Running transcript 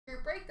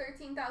break,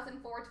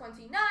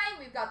 13,429.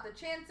 We've got the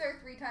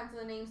Chancer, 3 times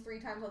on the names, 3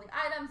 times on the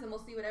items, and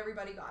we'll see what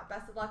everybody got.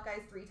 Best of luck,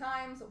 guys, 3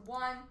 times.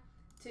 1,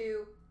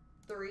 2,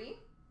 3.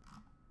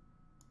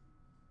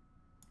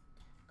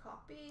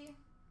 Copy.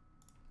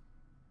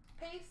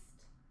 Paste.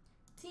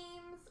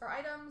 Teams or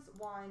items,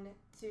 1,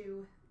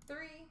 2, 3.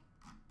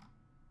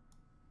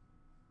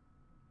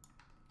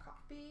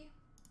 Copy.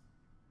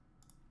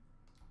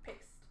 Paste.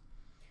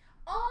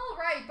 All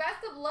right,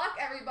 best of luck,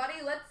 everybody.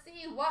 Let's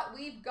see what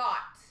we've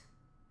got.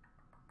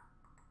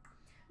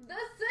 The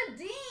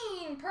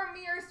Sedin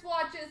Premier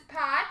Swatches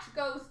patch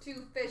goes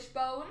to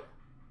Fishbone.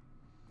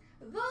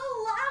 The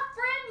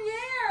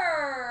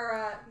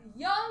Lafreniere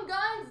Young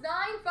Guns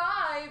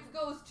 9.5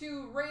 goes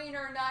to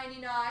Rainer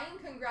 99.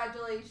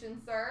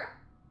 Congratulations, sir.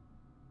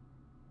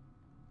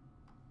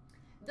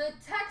 The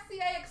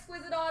Texier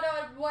Exquisite Auto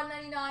at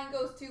 199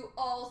 goes to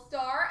All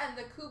Star, and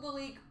the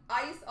Kubalik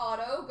Ice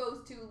Auto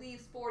goes to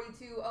Leafs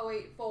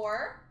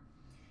 42084.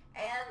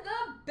 And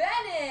the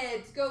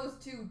Bennett goes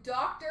to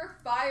Dr.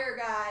 Fire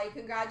Guy.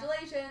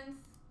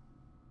 Congratulations.